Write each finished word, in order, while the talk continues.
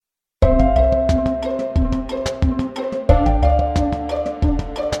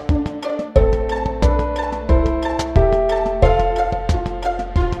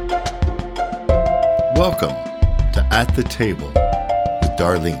the Table with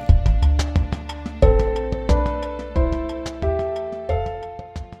Darlene.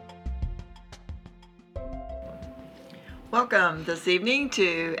 Welcome this evening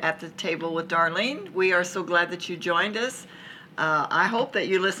to At the Table with Darlene. We are so glad that you joined us. I hope that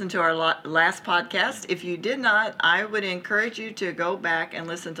you listened to our last podcast. If you did not, I would encourage you to go back and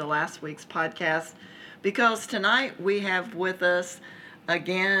listen to last week's podcast, because tonight we have with us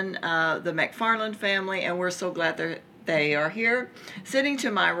again the McFarland family, and we're so glad that they are here. Sitting to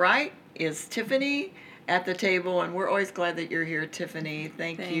my right is Tiffany at the table, and we're always glad that you're here, Tiffany.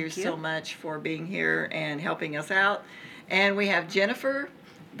 Thank you so much for being here and helping us out. And we have Jennifer,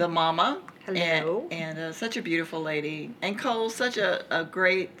 the mama. Hello. And such a beautiful lady. And Cole, such a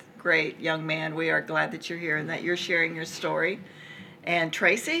great young man. We are glad that you're here and that you're sharing your story. And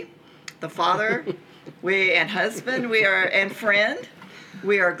Tracy, the father, and husband, and friend.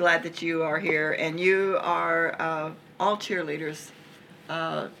 We are glad that you are here, and you are all cheerleaders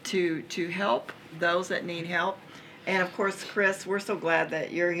to help those that need help. And of course, Chris, we're so glad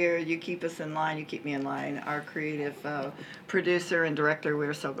that you're here. You keep us in line. You keep me in line. Our creative producer and director,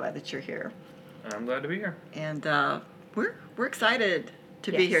 we're so glad that you're here. I'm glad to be here. And we're excited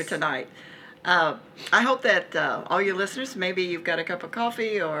to be here tonight. I hope that all your listeners, maybe you've got a cup of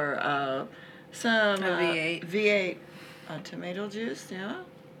coffee or some V8 tomato juice, yeah,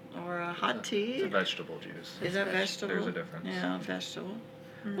 or a hot tea. It's a vegetable juice. Is that vegetable? There's a difference. Yeah, vegetable.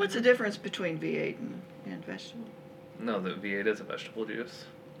 Mm-hmm. What's the difference between V8 and vegetable? No, the V8 is a vegetable juice.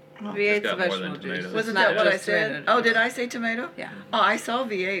 Oh. V8's a vegetable juice. Wasn't that what I said? Oh, did I say tomato? Yeah. Oh, I saw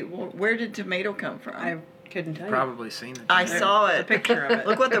V8. Well, where did tomato come from? I couldn't tell you. Probably seen it. I saw it. A picture of it.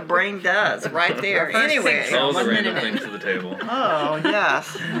 Look what the brain does right there. Anyway. All the random things to the table. Oh,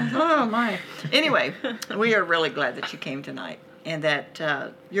 yes. Oh, my. Anyway, we are really glad that you came tonight, and that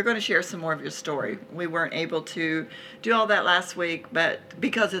you're going to share some more of your story. We weren't able to do all that last week, but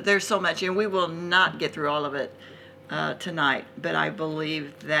because there's so much, and we will not get through all of it tonight, but I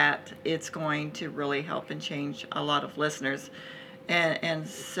believe that it's going to really help and change a lot of listeners. And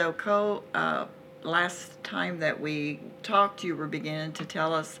so, last time that we talked, you were beginning to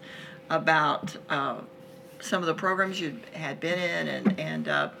tell us about some of the programs you had been in,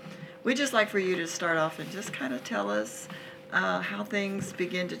 and we'd just like for you to start off and just kind of tell us how things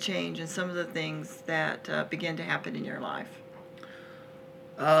begin to change and some of the things that begin to happen in your life.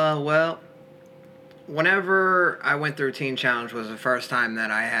 Well, whenever I went through Teen Challenge was the first time that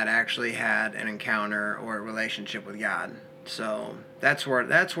I had actually had an encounter or a relationship with God. So that's where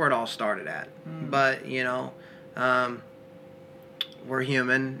it all started at. But, we're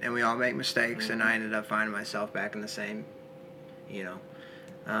human and we all make mistakes, and I ended up finding myself back in the same,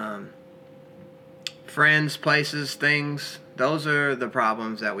 friends, places, things. Those are the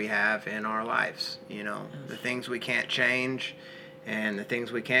problems that we have in our lives, the things we can't change, and the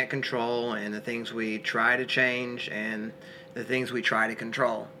things we can't control, and the things we try to change, and the things we try to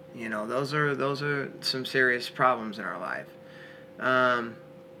control. Those are some serious problems in our life.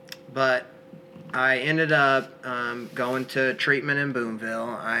 But I ended up going to treatment in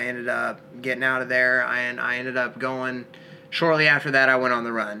Boonville. I ended up getting out of there, and I ended up going. Shortly after that, I went on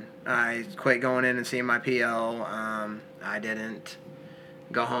the run. I quit going in and seeing my PO. I didn't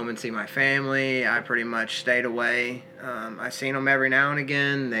go home and see my family. I pretty much stayed away. I seen them every now and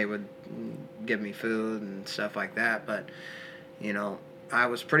again. They would give me food and stuff like that. But, I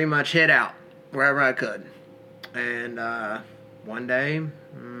was pretty much hid out wherever I could. And one day,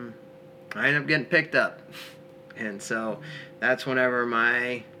 I ended up getting picked up. And so that's whenever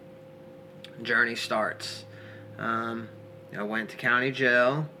my journey starts. I went to county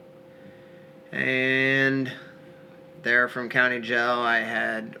jail, and there from county jail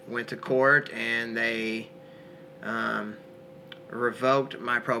I went to court, and they revoked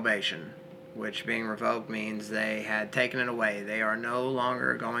my probation, which being revoked means they had taken it away. They are no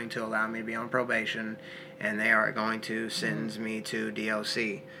longer going to allow me to be on probation, and they are going to sentence me to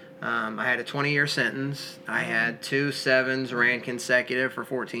DOC. I had a 20-year sentence. I had 2 7s ran consecutive for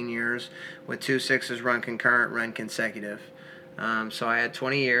 14 years, with 2 6s run concurrent, run consecutive. So I had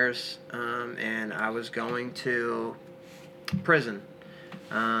 20 years, and I was going to prison.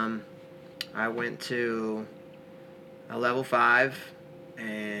 I went to a level 5.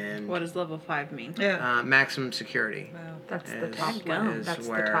 And what does level 5 mean? Maximum security. Wow, that's the top level. That's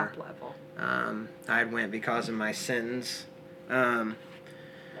the top level. I went because of my sentence.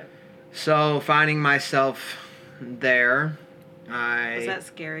 So finding myself there, was that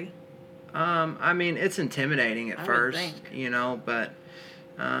scary? I mean, it's intimidating at first, would think. But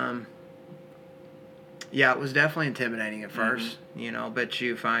yeah, it was definitely intimidating at first, but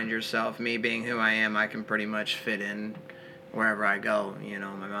you find yourself, me being who I am, I can pretty much fit in wherever I go. You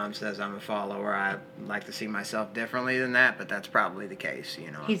know, my mom says I'm a follower. I like to see myself differently than that, but that's probably the case.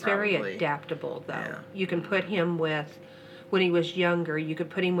 You know, He's very adaptable, though. Yeah. You can put him with, when he was younger, you could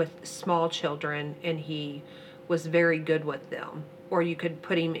put him with small children, and he was very good with them. Or you could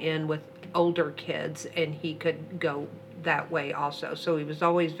put him in with older kids, and he could go that way also. So he was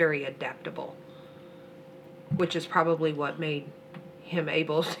always very adaptable, which is probably what made him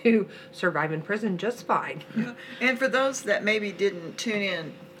able to survive in prison just fine. Yeah. And for those that maybe didn't tune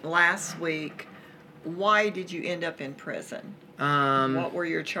in last week, why did you end up in prison? What were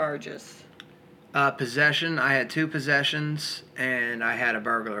your charges? Possession. I had 2 possessions, and I had a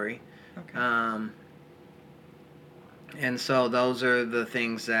burglary. Okay. And so those are the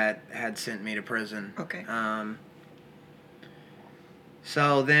things that had sent me to prison. Okay.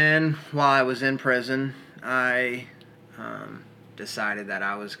 So then, while I was in prison, I decided that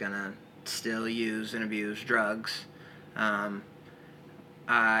I was going to still use and abuse drugs. I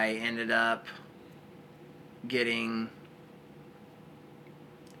ended up getting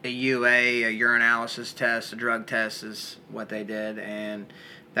a UA, a urinalysis test, a drug test is what they did, and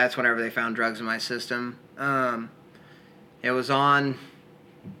that's whenever they found drugs in my system. It was on...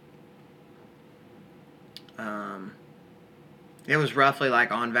 it was roughly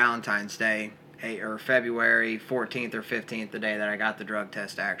like on Valentine's Day, or February 14th or 15th, the day that I got the drug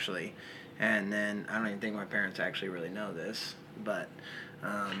test, actually. And then, I don't even think my parents actually really know this, but...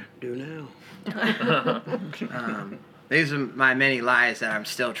 do now. These are my many lies that I'm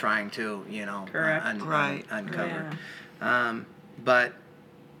still trying to, you know, uncover. Yeah. But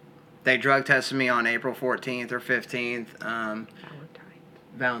they drug tested me on April 14th or 15th.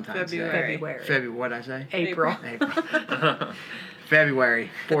 Valentine's February. Day. February. What did I say? April. February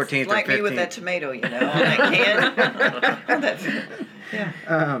 14th It's like or 15th. me with that tomato, you know, on that can.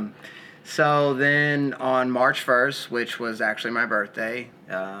 Yeah. So then on March 1st, which was actually my birthday,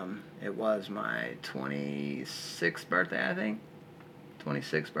 it was my 26th birthday, I think.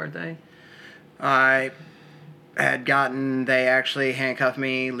 26th birthday. I had they actually handcuffed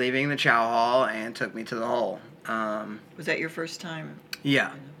me leaving the chow hall and took me to the hole. Was that your first time?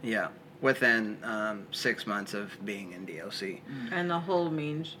 Yeah. Within 6 months of being in DOC. And the hole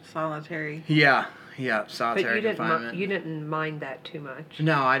means solitary. Yeah, But solitary confinement. you didn't mind that too much.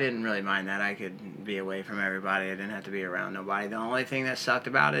 No, I didn't really mind that. I could be away from everybody. I didn't have to be around nobody. The only thing that sucked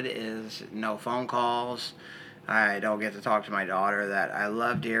about it is no phone calls. I don't get to talk to my daughter that I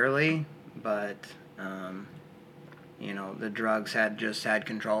love dearly, but, you know, the drugs had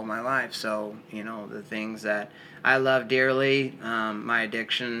control of my life. So, you know, the things that I love dearly, my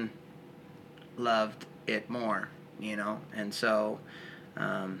addiction loved it more, you know, and so...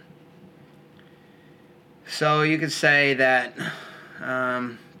 So you could say that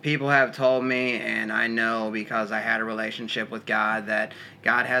people have told me, and I know because I had a relationship with God, that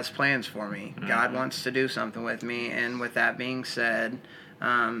God has plans for me. Mm-hmm. God wants to do something with me, and with that being said,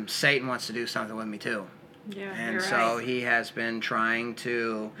 Satan wants to do something with me too. Yeah, and so he has been trying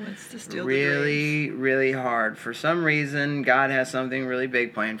to steal really hard. For some reason, God has something really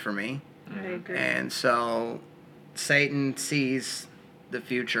big planned for me. I agree. And so Satan sees the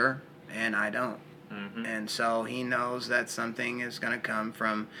future, and I don't. Mm-hmm. And so he knows that something is going to come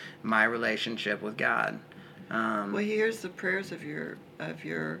from my relationship with God. Well, he hears the prayers of your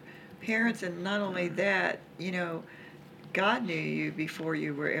parents, and not only that, you know, God knew you before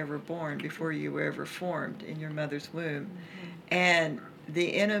you were ever born, before you were ever formed in your mother's womb. Mm-hmm. And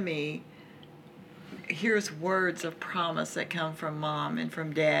the enemy hears words of promise that come from mom and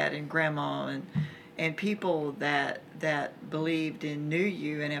from dad and grandma and people that believed and knew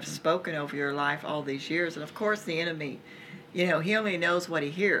you and have spoken over your life all these years. And of course the enemy, you know, he only knows what he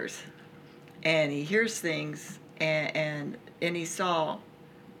hears. And he hears things and he saw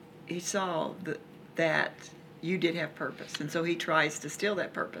that you did have purpose. And so he tries to steal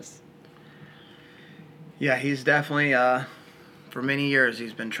that purpose. Yeah, he's definitely for many years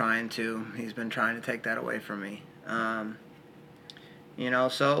he's been trying to take that away from me. You know,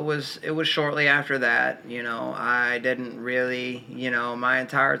 so it was shortly after that, you know, I didn't really, you know, my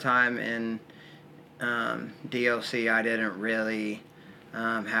entire time in DOC, I didn't really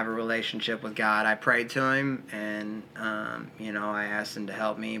have a relationship with God. I prayed to him and, you know, I asked him to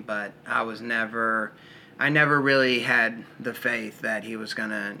help me, but I never really had the faith that he was going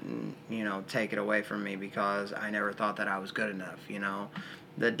to, you know, take it away from me because I never thought that I was good enough, you know.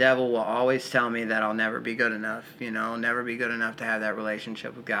 The devil will always tell me that I'll never be good enough, you know, never be good enough to have that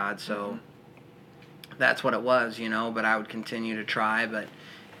relationship with God. So that's what it was, you know, but I would continue to try, but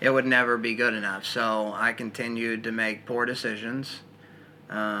it would never be good enough. So I continued to make poor decisions,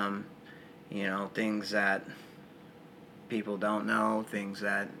 you know, things that people don't know, things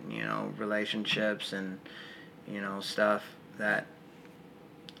that, relationships and, stuff that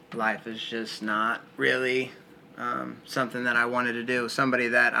life is just not really something that I wanted to do, somebody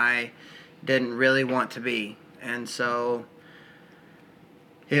that I didn't really want to be. And so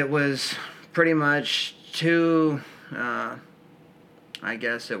it was pretty much I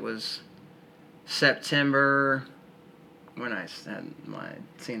guess it was September when I had my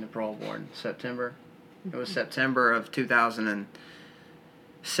seen the parole board. September. It was September of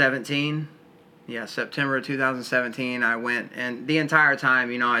 2017. Yeah, September of 2017. I went, and the entire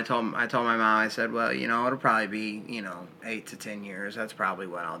time, I told my mom, I said, well, it'll probably be, 8 to 10 years. That's probably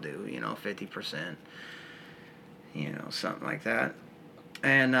what I'll do. 50%. Something like that.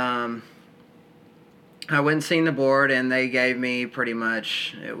 And I went and seen the board, and they gave me pretty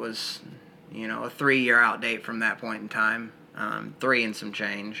much, it was, a 3-year out date from that point in time, 3 and some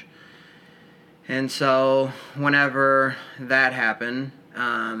change. And so whenever that happened,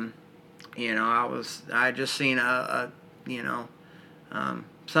 I just seen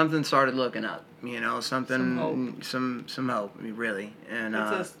something started looking up, some hope, really. And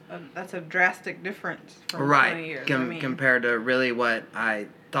that's a drastic difference from right, 20 years. compared to really what I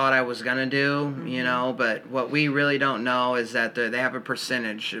thought I was gonna do, but what we really don't know is that they have a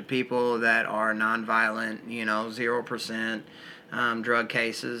percentage of people that are nonviolent, 0% drug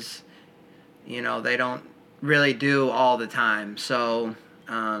cases. They don't really do all the time. So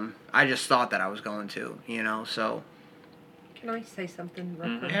I just thought that I was going to, so. Can I say something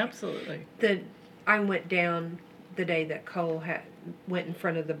real quick? Absolutely. I went down the day that Cole went in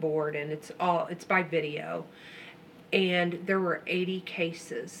front of the board, and it's by video, and there were 80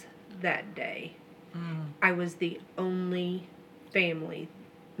 cases that day. I was the only family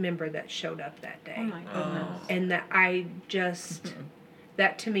member that showed up that day. Oh my goodness. And that I just,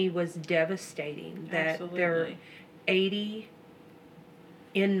 that to me was devastating, that there are Absolutely. 80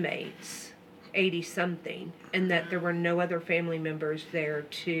 inmates, 80 something, and that there were no other family members there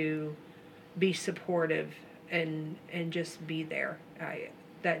to be supportive and just be there.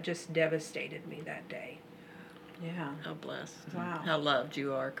 That just devastated me that day. Yeah. How blessed. Wow. How loved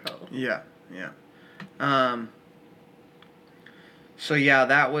you are, Cole. Yeah. So yeah,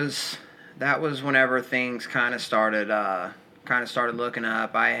 that was whenever things kind of started looking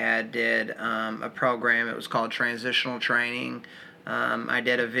up. I did a program. It was called Transitional Training. I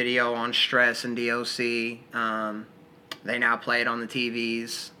did a video on stress and DOC. They now play it on the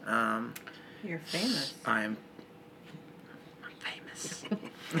TVs. You're famous. I'm famous.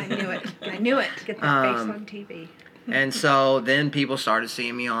 I knew it. Get that face on TV. And so then people started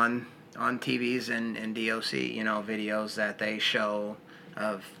seeing me on TVs and DOC, videos that they show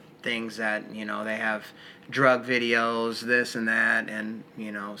of things that, they have drug videos, this and that. And,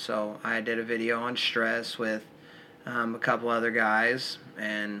 so I did a video on stress with a couple other guys.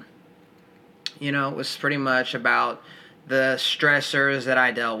 And, it was pretty much about the stressors that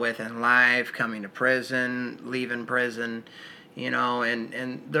I dealt with in life, coming to prison, leaving prison,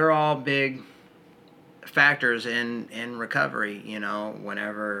 and they're all big factors in recovery.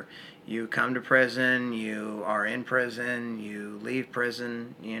 Whenever you come to prison, you are in prison, you leave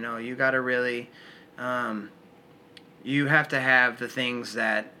prison, you got to really, you have to have the things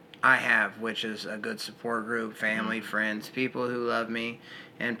that I have, which is a good support group, family, friends, people who love me,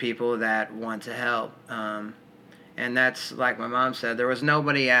 and people that want to help. And that's, like my mom said, there was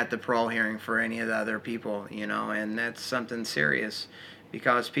nobody at the parole hearing for any of the other people, and that's something serious,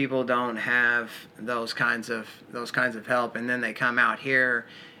 because people don't have those kinds of help, and then they come out here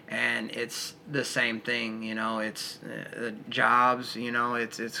and it's the same thing. It's jobs.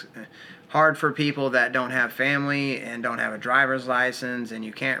 It's hard for people that don't have family and don't have a driver's license, and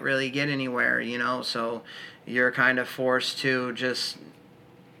you can't really get anywhere. So you're kind of forced to just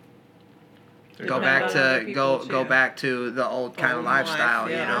go back to the old kind of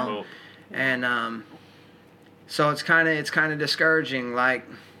lifestyle, and so it's kind of discouraging. Like,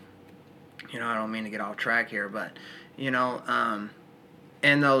 I don't mean to get off track here, but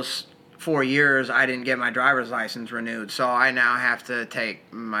in those 4 years, I didn't get my driver's license renewed, so I now have to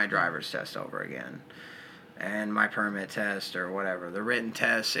take my driver's test over again, and my permit test or whatever, the written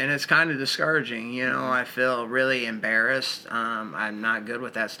test, and it's kind of discouraging. I feel really embarrassed. I'm not good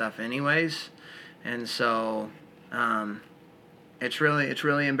with that stuff anyways. And so, it's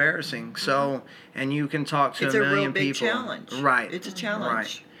really embarrassing. So, and you can talk to a million people. It's a real big challenge. Right. It's a challenge.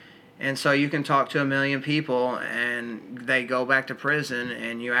 Right. And so you can talk to a million people, and they go back to prison,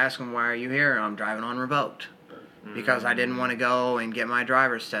 and you ask them, why are you here? I'm driving on revoked. Because I didn't want to go and get my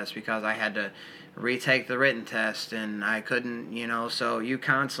driver's test, because I had to retake the written test, and I couldn't, so you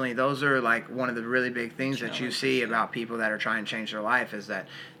constantly, those are like one of the really big things that you see about people that are trying to change their life is that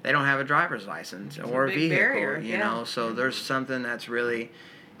they don't have a driver's license or a big vehicle, barrier, so there's something that's really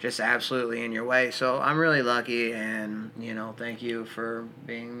just absolutely in your way. So I'm really lucky, and, thank you for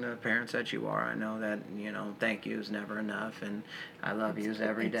being the parents that you are. I know that, thank you is never enough, and I love yous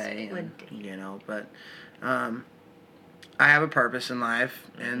every day, and, but I have a purpose in life,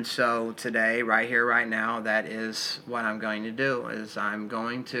 and so today, right here, right now, that is what I'm going to do, is I'm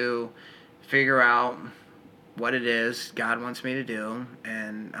going to figure out what it is God wants me to do,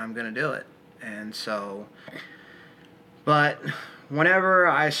 and I'm going to do it. And so, but whenever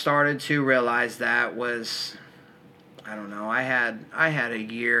I started to realize that was, I don't know, I had a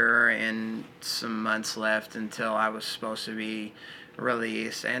year and some months left until I was supposed to be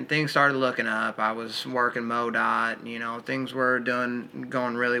released, and things started looking up. I was working MoDOT, things were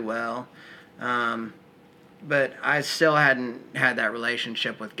going really well. But I still hadn't had that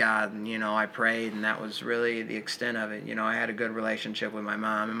relationship with God, and, I prayed, and that was really the extent of it. I had a good relationship with my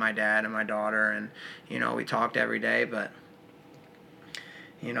mom and my dad and my daughter, and, we talked every day, but,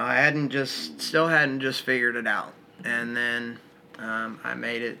 I still hadn't just figured it out. And then I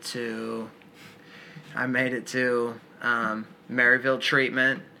made it to Maryville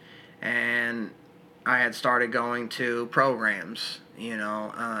treatment, and I had started going to programs,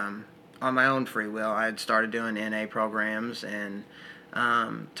 on my own free will. I had started doing NA programs and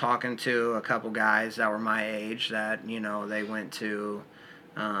talking to a couple guys that were my age that, they went to,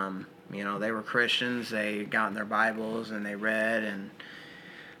 they were Christians. They got in their Bibles and they read, and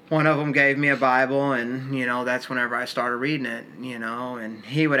one of them gave me a Bible, and, that's whenever I started reading it, and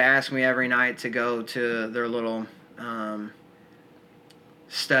he would ask me every night to go to their little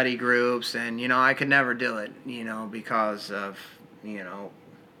study groups, and, I could never do it, because of,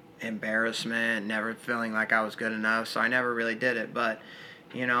 embarrassment, never feeling like I was good enough, so I never really did it. But,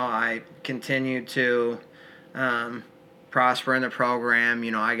 I continued to prosper in the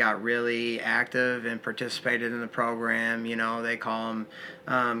program. I got really active and participated in the program. They call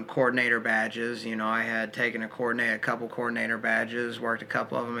them coordinator badges. I had taken a couple coordinator badges, worked a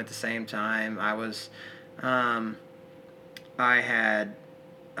couple of them at the same time. I had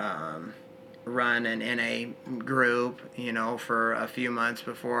run an NA group, for a few months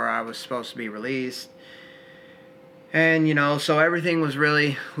before I was supposed to be released. And, so everything was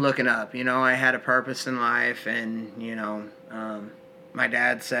really looking up. I had a purpose in life, and, my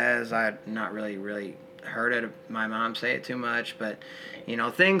dad says, I've not really heard my mom say it too much, but,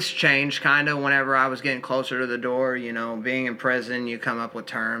 things changed kind of whenever I was getting closer to the door. Being in prison, you come up with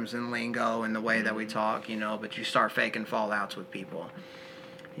terms and lingo and the way that we talk, but you start faking fallouts with people.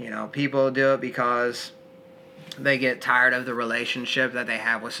 People do it because they get tired of the relationship that they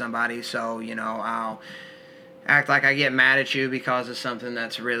have with somebody. So, I'll act like I get mad at you because of something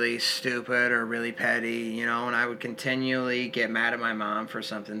that's really stupid or really petty, and I would continually get mad at my mom for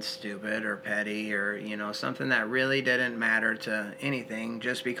something stupid or petty or, something that really didn't matter to anything,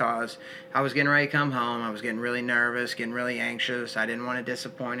 just because I was getting ready to come home. I was getting really nervous, getting really anxious. I didn't want to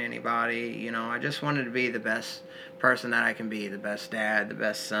disappoint anybody. I just wanted to be the best person that I can be, the best dad, the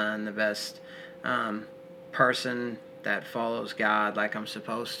best son, the best person that follows God like I'm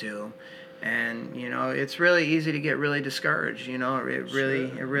supposed to. And, it's really easy to get really discouraged, it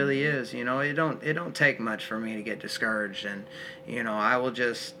really is, it don't take much for me to get discouraged, and, I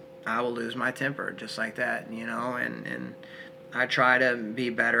will lose my temper just like that, and I try to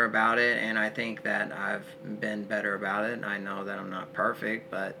be better about it, and I think that I've been better about it, and I know that I'm not perfect,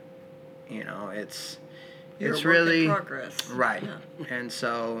 but, it's really in progress. Right. Yeah. And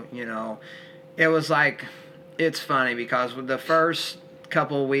so, it was like, it's funny because the first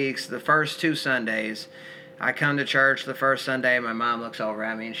couple of weeks, the first 2 Sundays, I come to church the first Sunday, my mom looks over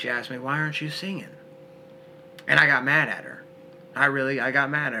at me and she asked me, "Why aren't you singing?" And I got mad at her. I got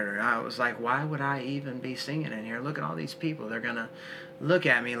mad at her. I was like, why would I even be singing in here? Look at all these people. They're going to look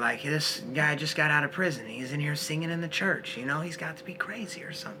at me like, this guy just got out of prison. He's in here singing in the church. He's got to be crazy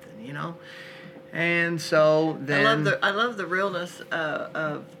or something, And so then... I love the realness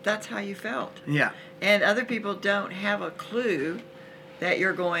of that's how you felt. Yeah. And other people don't have a clue that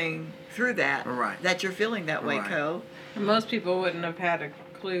you're going through that. Right. That you're feeling that way, Right. Co. And most people wouldn't have had a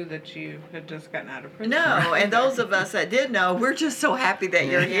clue that you had just gotten out of prison. No, and those of us that did know, we're just so happy that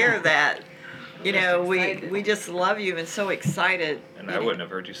you're here that, we just love you and so excited. And I wouldn't have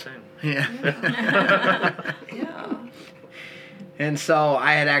heard you sing. Yeah. Yeah. And so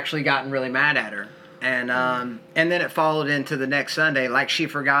I had actually gotten really mad at her. And then it followed into the next Sunday. Like, she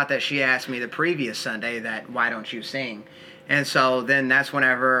forgot that she asked me the previous Sunday that, why don't you sing? And so then that's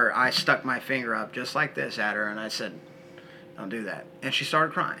whenever I stuck my finger up just like this at her and I said, don't do that. And she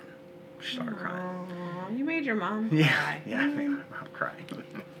started crying. She started crying. Aw, you made your mom Yeah, cry. yeah, I made my mom cry.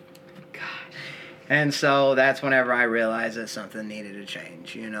 And so that's whenever I realized that something needed to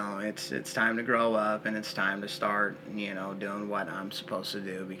change. You know, it's time to grow up and it's time to start, you know, doing what I'm supposed to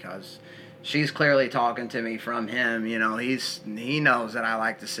do because she's clearly talking to me from him. You know, he knows that I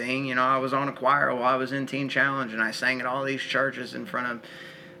like to sing. You know, I was on a choir while I was in Teen Challenge and I sang at all these churches in front of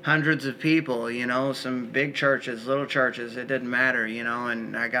hundreds of people, you know, some big churches, little churches, it didn't matter, you know,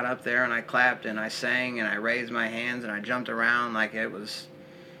 and I got up there and I clapped and I sang and I raised my hands and I jumped around like it was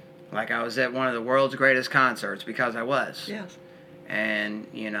like I was at one of the world's greatest concerts because I was. Yes. And,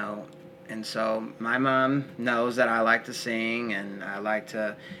 you know, and so my mom knows that I like to sing and I like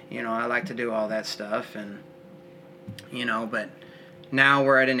to, you know, I like to do all that stuff and, you know, but now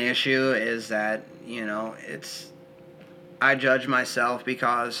we're at an issue is that, you know, I judge myself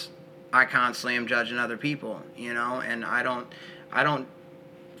because I constantly am judging other people, you know, and I don't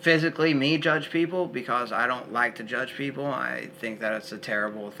physically judge people because I don't like to judge people. I think that it's a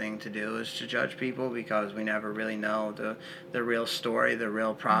terrible thing to do is to judge people because we never really know the real story, the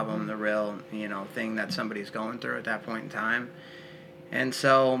real problem, the real, you know, thing that somebody's going through at that point in time. And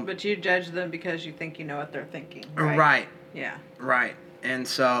so... But you judge them because you think you know what they're thinking, right? Right. Yeah. Right. And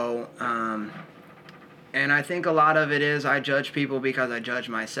so, and I think a lot of it is I judge people because I judge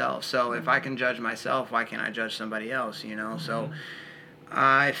myself. So if I can judge myself, why can't I judge somebody else, you know? So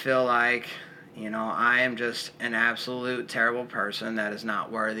I feel like, you know, I am just an absolute terrible person that is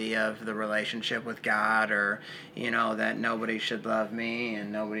not worthy of the relationship with God or, you know, that nobody should love me and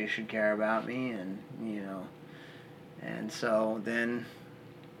nobody should care about me and, you know. And so then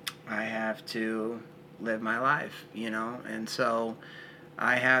I have to live my life, you know. And so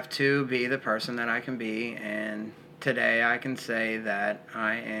I have to be the person that I can be. And today I can say that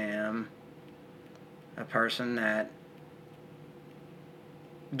I am a person that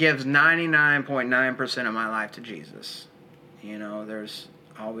gives 99.9% of my life to Jesus. You know, there's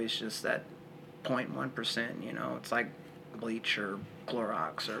always just that 0.1%, you know, it's like bleach or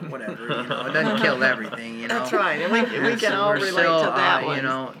Clorox or whatever, you know, it doesn't kill everything, you know. That's right, and we can all we're relate still, to that one. you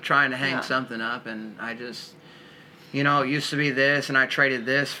know, trying to hang Yeah. something up, and I just, you know, it used to be this, and I traded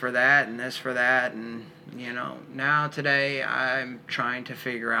this for that, and this for that, and, you know, now today I'm trying to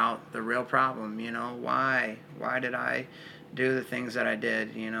figure out the real problem, you know, why did I do the things that I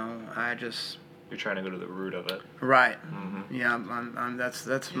did, you know, You're trying to go to the root of it. right, Mm-hmm. yeah,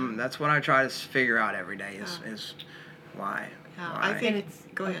 that's what I try to figure out every day is why. Yeah, why. I think And it's-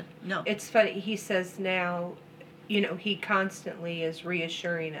 go ahead. No. It's funny. He says now, you know, he constantly is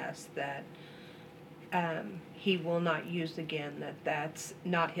reassuring us that he will not use again, that's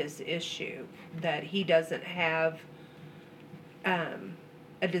not his issue, that he doesn't have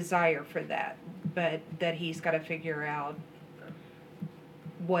a desire for that, but that he's got to figure out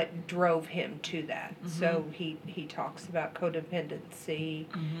what drove him to that. So he talks about codependency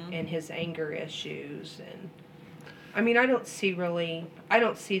and his anger issues, and I mean I don't see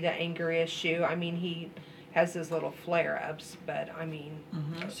the anger issue. I mean he has his little flare-ups, but I mean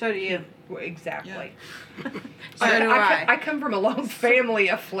So do you. exactly. So do I. I come from a long family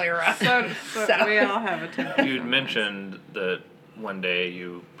of flare-ups. So So- we all have a temper. You'd mentioned that one day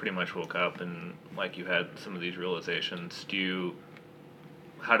you pretty much woke up and like you had some of these realizations.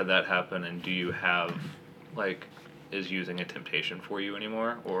 How did that happen, and do you have, like, is using a temptation for you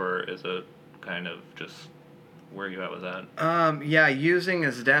anymore, or is it kind of just where you at with that? Yeah, using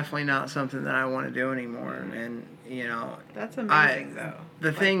is definitely not something that I want to do anymore, and, you know, That's amazing, though.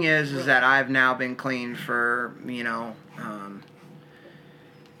 the thing is that I've now been clean for, you know,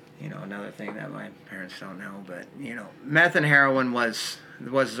 another thing that my parents don't know, but, you know, meth and heroin was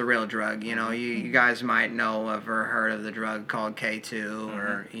the real drug. You know, you guys might know of or heard of the drug called K2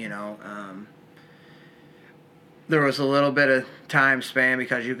 or, you know, there was a little bit of time span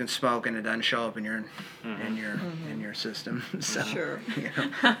because you can smoke and it doesn't show up in your in your system. So, Sure. you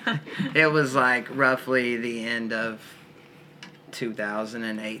know, it was like roughly the end of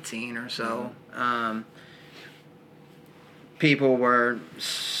 2018 or so. People were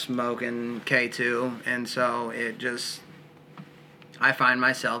smoking K2, and so I find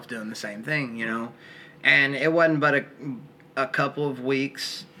myself doing the same thing, you know. And it wasn't but a couple of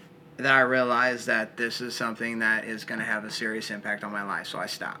weeks that I realized that this is something that is going to have a serious impact on my life, so I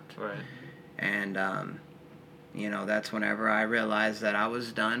stopped. Right. And, you know, that's whenever I realized that I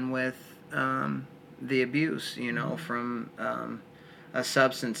was done with the abuse, you know, from a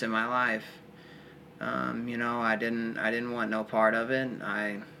substance in my life. You know, I didn't want no part of it.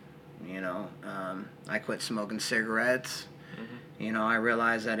 I quit smoking cigarettes. you know, I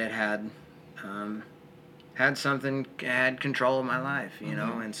realized that it had had control of my life, you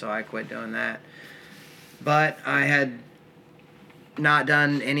know, and so I quit doing that. But I had not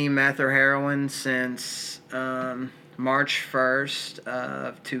done any meth or heroin since March 1st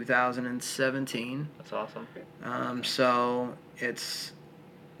of 2017. That's awesome. So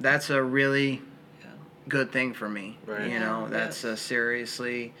that's a really good thing for me. Right. You know, that's Yes. a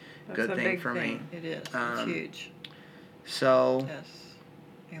seriously good a thing big for thing. It is. It's Um, huge. So Yes.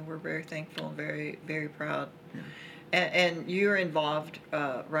 And we're very thankful and very, very proud. And you're involved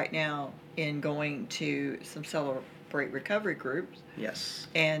right now in going to some Celebrate Recovery groups. yes.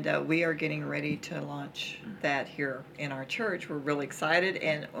 And we are getting ready to launch that here in our church. We're really excited.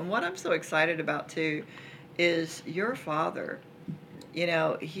 And what I'm so excited about, too, is your father. You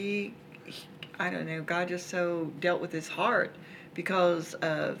know, he I don't know, God just so dealt with his heart because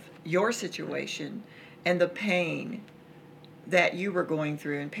of your situation and the pain that you were going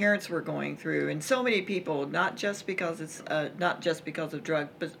through and parents were going through, and so many people, not just because of drug,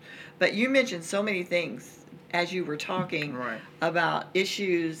 but you mentioned so many things as you were talking Right. about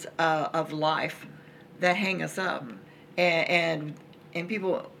issues of life that hang us up, and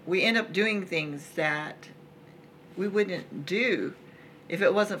people, we end up doing things that we wouldn't do if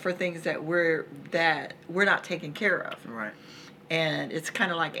it wasn't for things that we're not taking care of. Right. And it's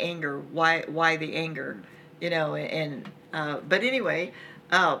kind of like anger. Why the anger? You know, and but anyway,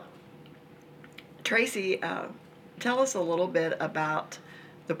 Tracy, tell us a little bit about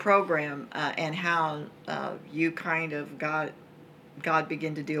the program and how you kind of God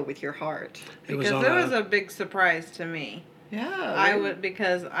began to deal with your heart. It was Because on it was a big surprise to me. Yeah,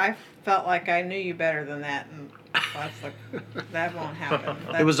 Because I felt like I knew you better than that, and I was like, that won't happen.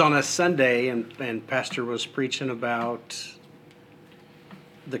 It was on a Sunday, and Pastor was preaching about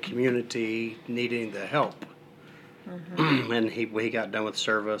the community needing the help. And we got done with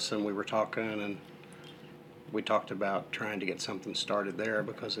service, and we were talking, and we talked about trying to get something started there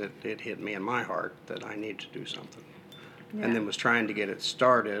because it hit me in my heart that I need to do something. And then was trying to get it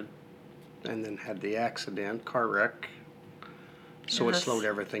started, and then had the accident, car wreck. So it Yes. slowed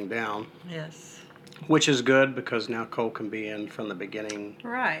everything down, yes, which is good because now Cole can be in from the beginning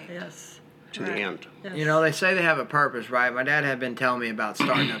Right. yes, to the end. yes. You know, they say they have a purpose, right? My dad had been telling me about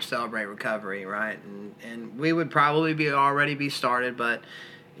starting up Celebrate Recovery, right? And we would probably already be started, but,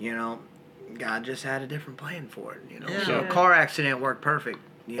 you know, God just had a different plan for it, you know. Yeah. So a car accident worked perfect,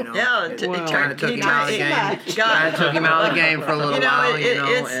 you know. Yeah, It well, kind of took him out of the game. God- Kind of took him out of the game for a little You know, while, you know.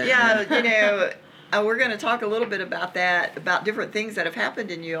 it's and- yeah, you know. We're going to talk a little bit about that, about different things that have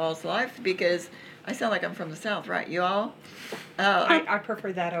happened in you all's life, because I sound like I'm from the South, right? You all? I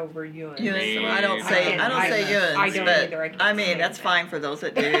prefer that over you. Ewan, I don't Me say too. I don't say Ewan's, I don't but either. I can't I mean stand that's that. fine for those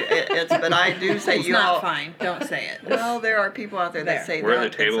that do. But I do say It's you not all. fine. Don't say it. Well, there are people out there that There. say We're that.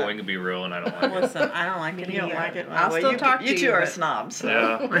 at the table. and We so- can be real, and I don't like it. Listen, I don't like it. You don't either. like it? I'll Well, still you, talk to you. You two are but snobs. So.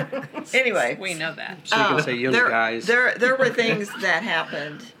 Yeah. Anyway, We know that. So you can say you guys. There were things that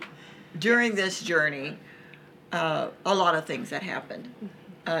happened during this journey. A lot of things that happened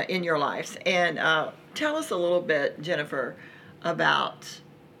in your lives, and tell us a little bit, Jennifer, about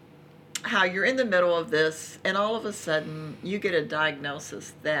how you're in the middle of this, and all of a sudden you get a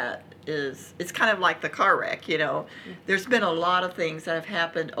diagnosis that it's kind of like the car wreck. You know, there's been a lot of things that have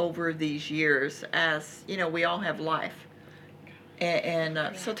happened over these years, as you know, we all have life,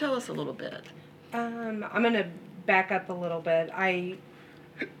 and so tell us a little bit. I'm going to back up a little bit.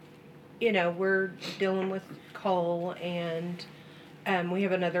 We're dealing with Cole, and we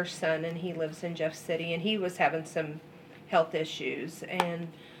have another son, and he lives in Jeff City, and he was having some health issues. And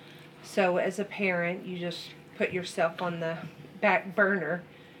so as a parent, you just put yourself on the back burner.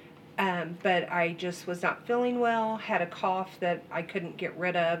 But I just was not feeling well, had a cough that I couldn't get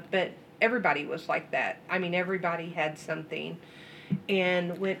rid of, but everybody was like that. I mean, everybody had something.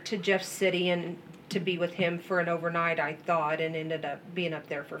 And went to Jeff City and to be with him for an overnight, I thought, and ended up being up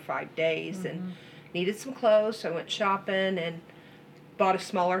there for 5 days and needed some clothes. So I went shopping and bought a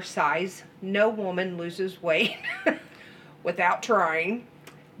smaller size. No woman loses weight without trying.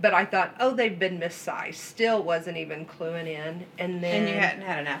 But I thought, oh, they've been missized. Still wasn't even cluing in. And then And you hadn't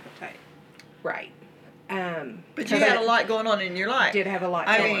had an appetite. right. But you had a lot going on in your life. Did have a lot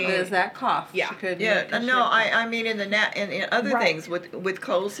I going mean, on. There's that cough. Yeah. She couldn't Yeah, make a no, shit. I mean in the in other Right. things with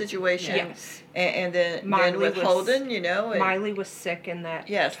Cole's situation, Yes. and then Miley with was- Holden, you know, and, Miley was sick in that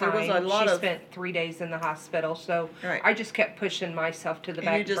Yes, there time. was a lot she of- spent 3 days in the hospital, so Right. I just kept pushing myself to the and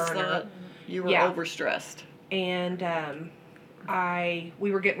back you just burner. thought you were Yeah. overstressed. And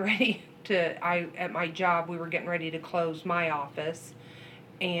we were getting ready to at my job we were getting ready to close my office,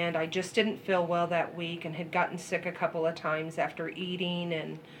 And I just didn't feel well that week and had gotten sick a couple of times after eating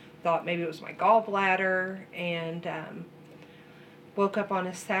and thought maybe it was my gallbladder. And woke up on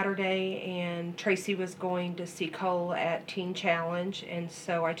a Saturday and Tracy was going to see Cole at Teen Challenge. And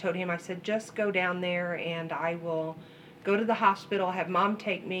so I told him, I said, just go down there and I will go to the hospital, have Mom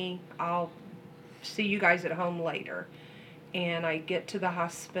take me. I'll see you guys at home later. And I get to the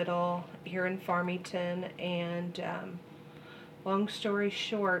hospital here in Farmington, and long story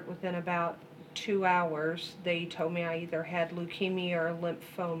short, within about 2 hours, they told me I either had leukemia or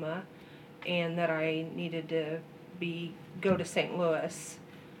lymphoma, and that I needed to go to St. Louis.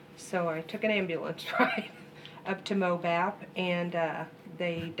 So I took an ambulance ride up to Mobap, and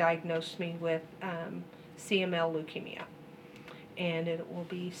they diagnosed me with CML leukemia. And it will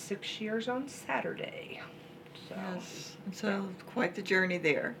be 6 years on Saturday. So, Yes. So quite the journey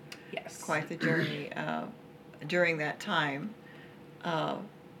there. yes. Quite the journey during that time. But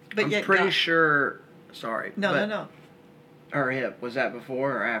I'm yet pretty God- sure. Sorry. No, but no. Her hip, was that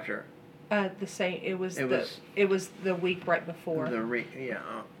before or after? The same. It was It was the week right before. Yeah.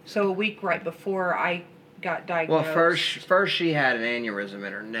 So a week right before I got Well, diagnosed. first she had an aneurysm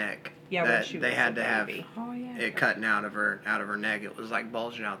in her neck. Yeah, when that she they was had a to have baby. Oh, yeah. it cutting out of her neck. It was like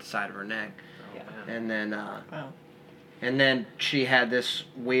bulging out the side of her neck. Yeah. And then Wow. and then she had this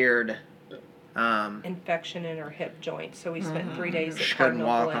weird Infection in her hip joint. So we spent 3 days at she couldn't Cardinal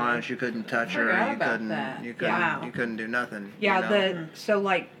walk Glen. on it, she couldn't touch her, Forgot you about couldn't that. you couldn't Wow. you couldn't do nothing. Yeah, you know? so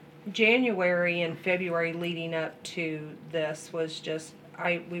like January and February leading up to this was just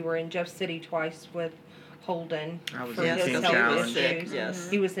we were in Jeff City twice with Holden I was for in his Teen health Challenge. issues. Yes.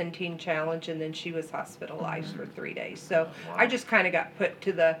 He was in Teen Challenge, and then she was hospitalized for 3 days. So Wow. I just kind of got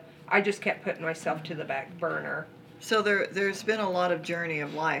I just kept putting myself to the back burner. So there's been a lot of journey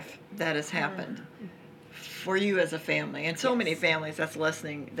of life that has happened for you as a family, and so many families that's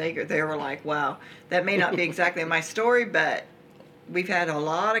listening, they were like, wow, that may not be exactly my story, but we've had a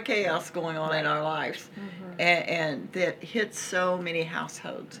lot of chaos going on in our lives, and that hit so many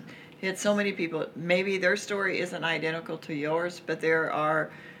households, hit so many people. Maybe their story isn't identical to yours, but there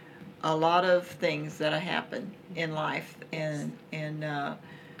are a lot of things that have happened in life, and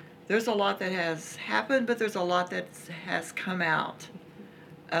there's a lot that has happened, but there's a lot that has come out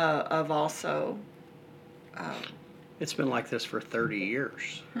of also It's been like this for 30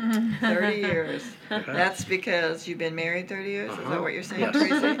 years. 30 years. That's because you've been married 30 years? Is that what you're saying, Yes.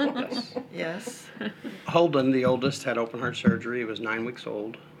 Tracy? Yes. Yes. Holden, the oldest, had open heart surgery. He was 9 weeks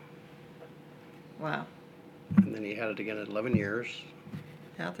old. Wow. And then he had it again at 11 years.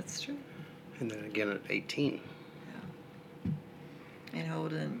 Yeah, that's true. And then again at 18. And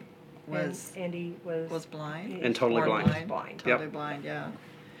Holden was and Andy was blind. And totally born blind. blind. Totally blind, yeah.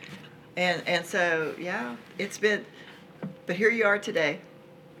 And so, yeah, it's been, but here you are today.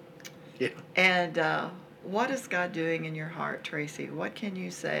 Yeah. And what is God doing in your heart, Tracy? What can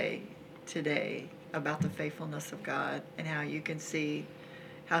you say today about the faithfulness of God and how you can see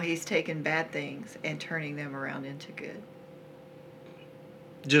how He's taken bad things and turning them around into good?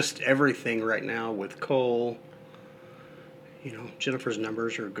 Just everything right now with Cole. You know, Jennifer's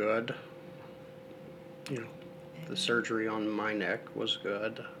numbers are good. You know, the surgery on my neck was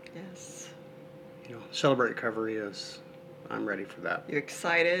good. Yes. You know, Celebrate Recovery I'm ready for that. You're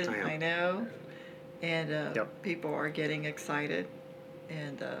excited, I am. I know. And Yep. people are getting excited.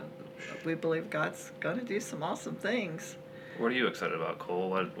 And we believe God's going to do some awesome things. What are you excited about, Cole?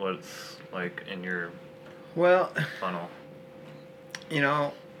 What's like in your Well, funnel? you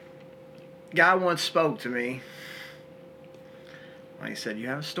know, God once spoke to me. Like he said, you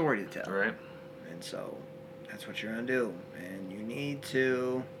have a story to tell. Right. And so that's what you're going to do. And you need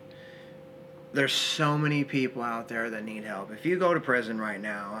to. There's so many people out there that need help. If you go to prison right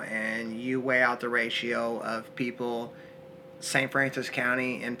now and you weigh out the ratio of people, St. Francis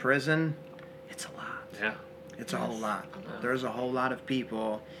County in prison, it's a lot. Yeah. It's a whole lot. Yeah. There's a whole lot of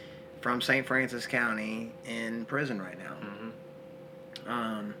people from St. Francis County in prison right now.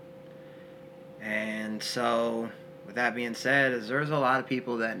 Mm-hmm. And so, with that being said, there's a lot of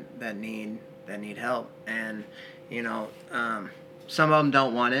people that need help, and you know, some of them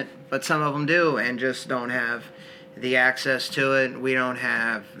don't want it, but some of them do, and just don't have the access to it. We don't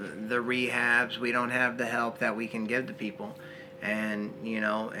have the rehabs. We don't have the help that we can give to people, and you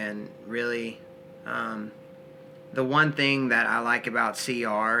know, and really, the one thing that I like about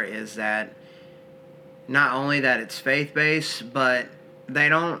CR is that not only that it's faith-based, but they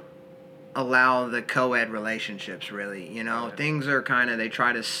don't allow the co-ed relationships really. You know, Right. things are kind of they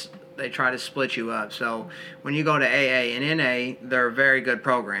try to split you up. So when you go to AA and NA, they're very good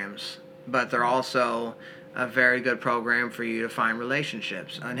programs, but they're also a very good program for you to find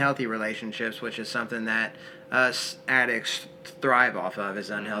relationships, unhealthy relationships, which is something that us addicts thrive off of, is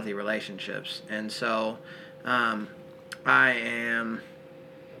unhealthy relationships. And so I am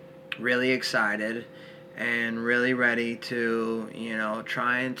really excited and really ready to,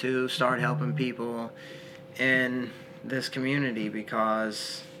 trying to start helping people in this community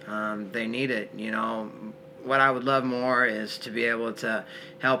because they need it. What I would love more is to be able to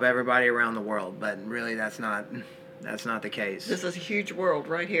help everybody around the world, but really that's not the case. This is a huge world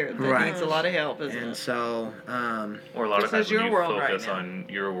right here that Right. needs a lot of help, isn't And it? so, Or a lot This of times is when your you world right focus now. on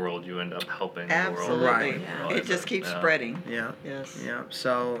your world, you end up helping the Absolutely. world. Right. Yeah. It just keeps spreading. yeah. Yes. Yeah.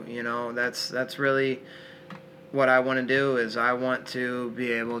 So, that's really what I want to do is I want to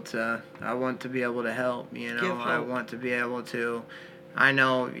be able to help, Give I hope. want to be able to, I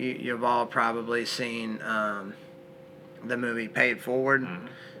know you've all probably seen the movie Pay It Forward. Mhm.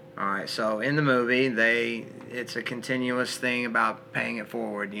 All right, so in the movie, it's a continuous thing about paying it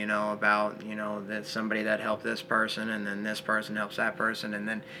forward, about, that somebody that helped this person and then this person helps that person and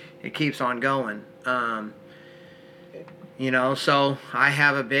then it keeps on going. So I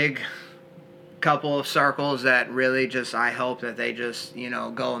have a big couple of circles that really just, I hope that they just,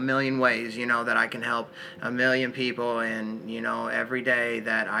 go a million ways, that I can help a million people and, every day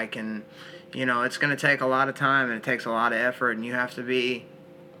that I can, it's going to take a lot of time and it takes a lot of effort and I have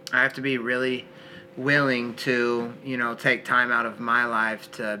to be really willing to, take time out of my life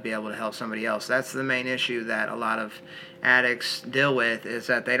to be able to help somebody else. That's the main issue that a lot of addicts deal with, is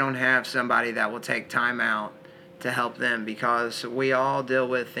that they don't have somebody that will take time out to help them, because we all deal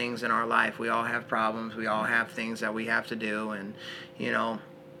with things in our life. We all have problems. We all have things that we have to do. And,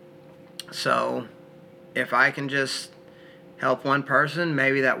 so if I can just help one person,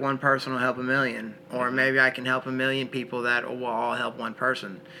 maybe that one person will help a million. Or maybe I can help a million people that will all help one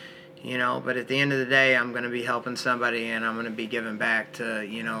person. But at the end of the day, I'm going to be helping somebody and I'm going to be giving back to,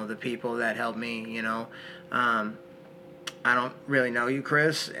 the people that helped me, I don't really know you,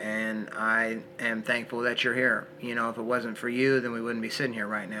 Chris, and I am thankful that you're here. If it wasn't for you, then we wouldn't be sitting here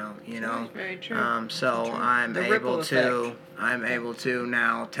right now, Very true. So I'm The ripple able to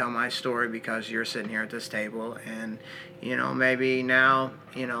now tell my story because you're sitting here at this table, and maybe now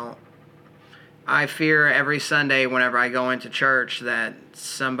I fear every Sunday whenever I go into church that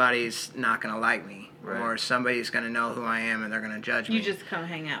somebody's not going to like me, Right. or somebody's going to know who I am and they're going to judge me. You just come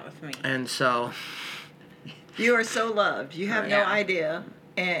hang out with me. And so, You are so loved. You have no Yeah. idea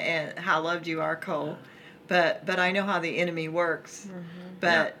and how loved you are, Cole. But I know how the enemy works.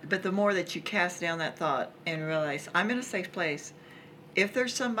 But the more that you cast down that thought and realize, I'm in a safe place. If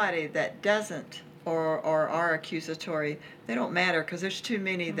there's somebody that doesn't or are accusatory, they don't matter, because there's too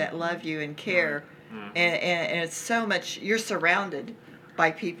many that love you and care. And it's so much, you're surrounded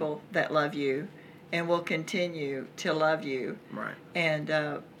by people that love you and will continue to love you. right.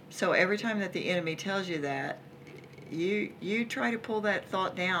 And so every time that the enemy tells you that, you try to pull that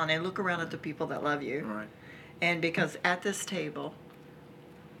thought down and look around at the people that love you. Right. And because at this table,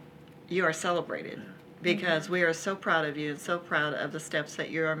 you are celebrated. Because we are so proud of you and so proud of the steps that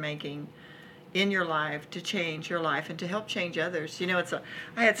you are making in your life to change your life and to help change others.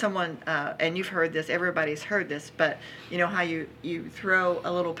 I had someone, and you've heard this, everybody's heard this, but how you throw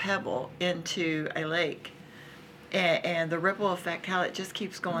a little pebble into a lake, and the ripple effect, how it just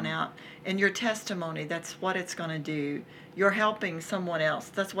keeps going out. And your testimony, that's what it's going to do. You're helping someone else,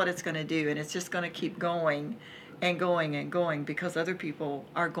 that's what it's going to do. And it's just going to keep going and going and going, because other people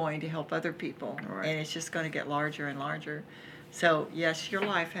are going to help other people. Right. And it's just going to get larger and larger. So yes, your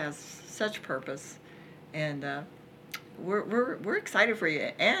life has such purpose, and we're excited for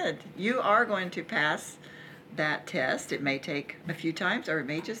you. And you are going to pass that test. It may take a few times, or it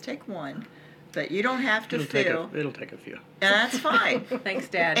may just take one, but you don't have to feel. It'll take a few. And that's fine. Thanks,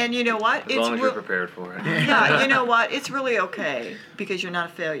 Dad. And you know what? As long as you're prepared for it. Yeah, you know what? It's really okay, because you're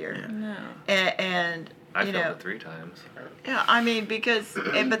not a failure. no. And I you failed know, it 3 times. yeah, I mean,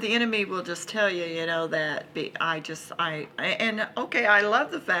 but the enemy will just tell you, that I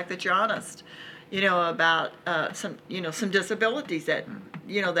love the fact that you're honest, about some disabilities that,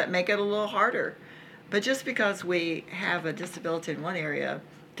 that make it a little harder. But just because we have a disability in one area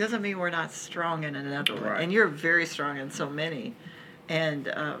doesn't mean we're not strong in another one. Right. And you're very strong in so many.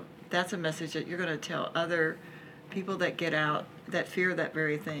 And that's a message that you're going to tell other people that get out that fear that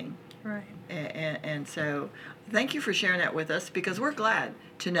very thing. Right. And so thank you for sharing that with us, because we're glad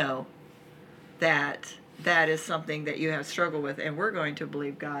to know that that is something that you have struggled with, and we're going to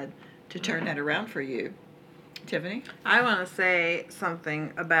believe God to turn that around for you. Tiffany? I want to say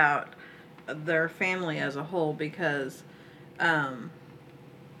something about their family as a whole, because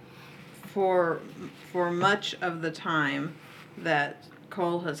for much of the time that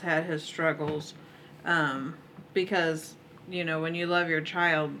Cole has had his struggles, because when you love your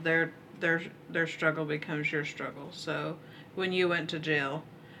child, their struggle becomes your struggle. So when you went to jail,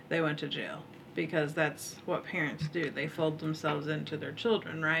 they went to jail because that's what parents do. They fold themselves into their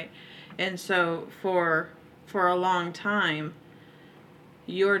children, right? And so for a long time,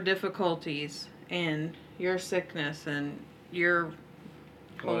 your difficulties and your sickness and your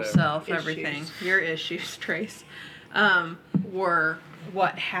whole Whatever. self, Issues. everything, your issues, Trace, were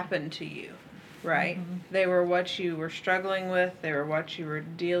what happened to you, right? They were what you were struggling with. They were what you were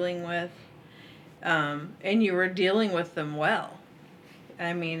dealing with, and you were dealing with them well.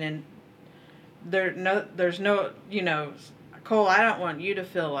 I mean, and there's no, Cole, I don't want you to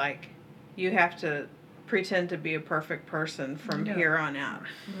feel like you have to pretend to be a perfect person from here on out.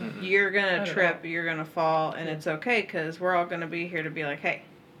 You're gonna Not at trip, all. you're gonna fall, and it's okay because we're all gonna be here to be like, hey,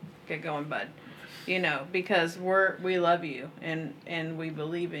 get going, bud. Because we love you and we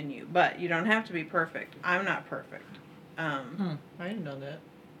believe in you, but you don't have to be perfect. I'm not perfect. I didn't know that.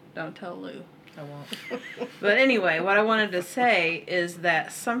 Don't tell Lou. I won't. But anyway, what I wanted to say is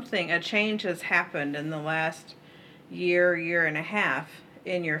that a change has happened in the last year and a half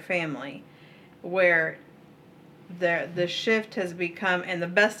in your family, where the shift has become, and the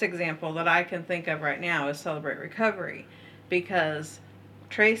best example that I can think of right now is Celebrate Recovery, because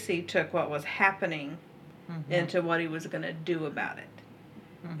Tracy took what was happening into what he was going to do about it.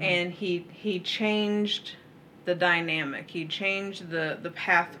 And he changed the dynamic. He changed the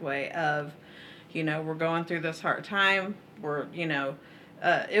pathway of, we're going through this hard time. We're,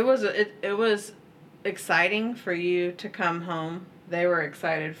 it was exciting for you to come home. They were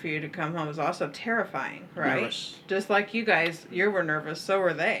excited for you to come home. It was also terrifying, right? Nervous. Just like you guys, you were nervous. So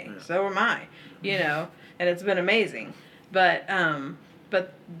were they. Yeah. So am I. And it's been amazing. But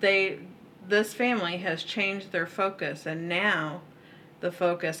this family has changed their focus, and now the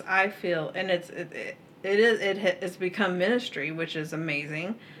focus, I feel, and it's become ministry, which is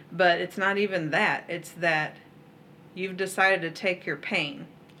amazing. But it's not even that. It's that you've decided to take your pain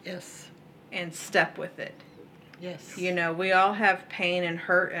Yes. and step with it. Yes. We all have pain and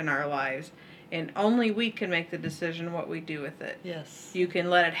hurt in our lives, and only we can make the decision what we do with it. Yes. You can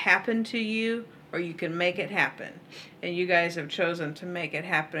let it happen to you, or you can make it happen. And you guys have chosen to make it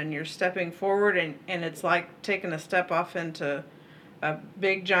happen, and you're stepping forward, and it's like taking a step off into a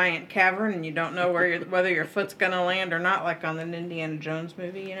big giant cavern, and you don't know whether your foot's gonna land or not, like on an Indiana Jones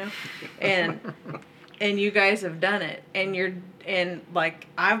movie, and you guys have done it, and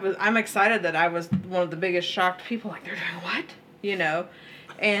I'm excited that I was one of the biggest shocked people, like, they're doing what,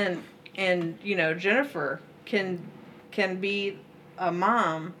 and Jennifer can be a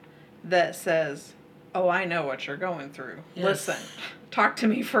mom that says, oh, I know what you're going through. Yes. Listen, talk to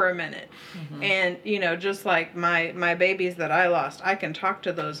me for a minute. And, just like my babies that I lost, I can talk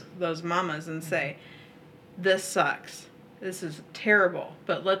to those mamas and say, this sucks. This is terrible,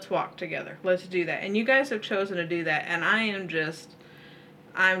 but let's walk together. Let's do that. And you guys have chosen to do that. And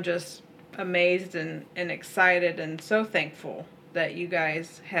I'm just amazed and excited and so thankful that you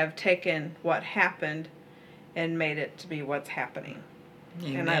guys have taken what happened and made it to be what's happening.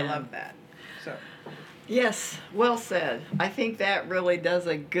 And I Amen. love that. So Yes, well said. I think that really does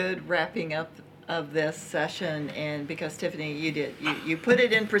a good wrapping up of this session, and because Tiffany, you put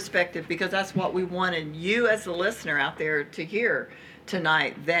it in perspective, because that's what we wanted you as a listener out there to hear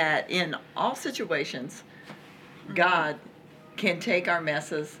tonight, that in all situations, God can take our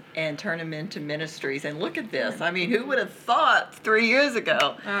messes and turn them into ministries. And look at this. I mean, who would have thought 3 years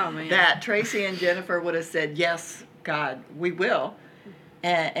ago Oh, man. that Tracy and Jennifer would have said, yes, God, we will.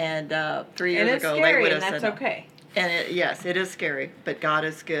 And 3 years and it's ago, they scary, would and have that's said no. okay. And yes, it is scary, but God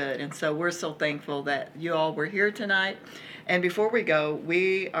is good. And so we're so thankful that you all were here tonight. And before we go,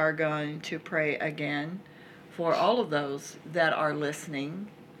 we are going to pray again for all of those that are listening,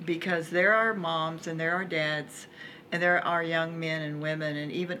 because there are moms and there are dads and there are young men and women and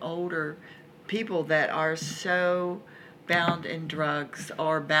even older people that are so bound in drugs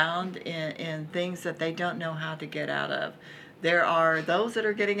or bound in things that they don't know how to get out of. There are those that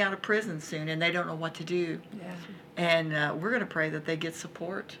are getting out of prison soon and they don't know what to do. Yeah. And we're going to pray that they get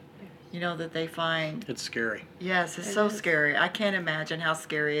support, that they find. It's scary. Yes, it's so scary. I can't imagine how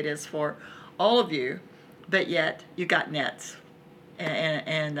scary it is for all of you, but yet you got nets.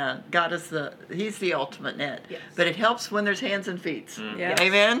 And God is He's the ultimate net. Yes. But it helps when there's hands and feet. Yes.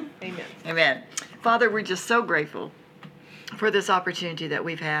 Amen? Amen. Amen. Father, we're just so grateful for this opportunity that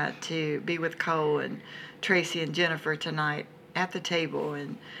we've had to be with Cole and Tracy and Jennifer tonight at the table,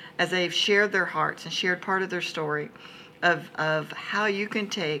 and as they've shared their hearts and shared part of their story of how you can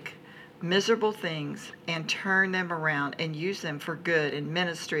take miserable things and turn them around and use them for good in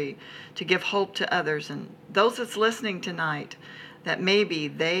ministry to give hope to others. And those that's listening tonight, that maybe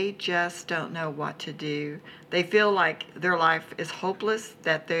they just don't know what to do. They feel like their life is hopeless,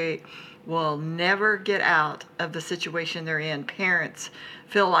 that they will never get out of the situation they're in. Parents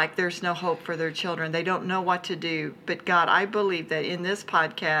feel like there's no hope for their children. They don't know what to do. But God, I believe that in this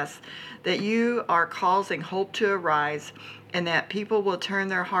podcast that you are causing hope to arise, and that people will turn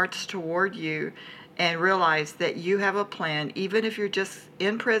their hearts toward you and realize that you have a plan, even if you're just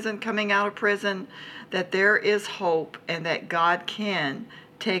in prison, coming out of prison, that there is hope, and that God can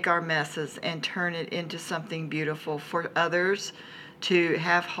take our messes and turn it into something beautiful for others to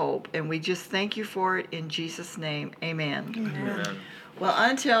have hope. And we just thank you for it in Jesus' name. Amen. Amen. Well,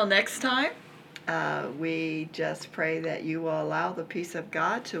 until next time, we just pray that you will allow the peace of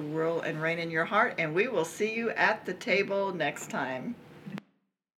God to rule and reign in your heart, and we will see you at the table next time.